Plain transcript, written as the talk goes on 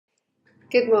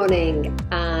Good morning,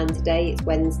 and today it's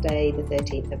Wednesday the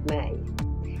 13th of May.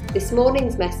 This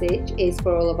morning's message is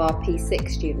for all of our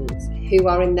P6 students who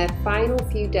are in their final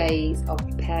few days of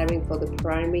preparing for the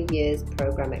primary year's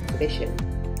programme exhibition.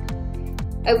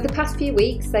 Over the past few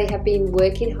weeks they have been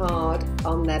working hard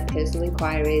on their personal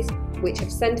inquiries, which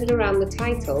have centred around the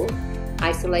title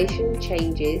Isolation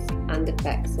Changes and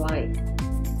Affects Life.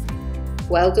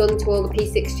 Well done to all the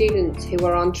P6 students who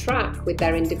are on track with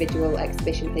their individual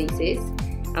exhibition pieces,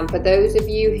 and for those of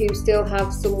you who still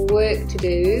have some work to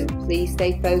do, please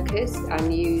stay focused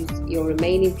and use your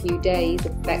remaining few days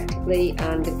effectively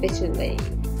and efficiently.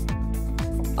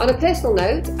 On a personal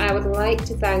note, I would like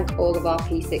to thank all of our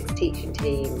P6 teaching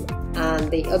team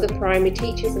and the other primary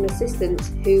teachers and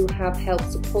assistants who have helped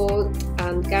support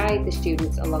and guide the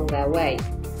students along their way.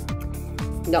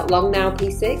 Not long now,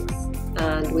 P6,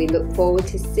 and we look forward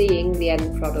to seeing the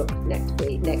end product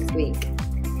next week.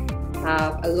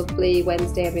 Have a lovely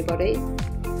Wednesday, everybody.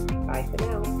 Bye for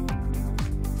now.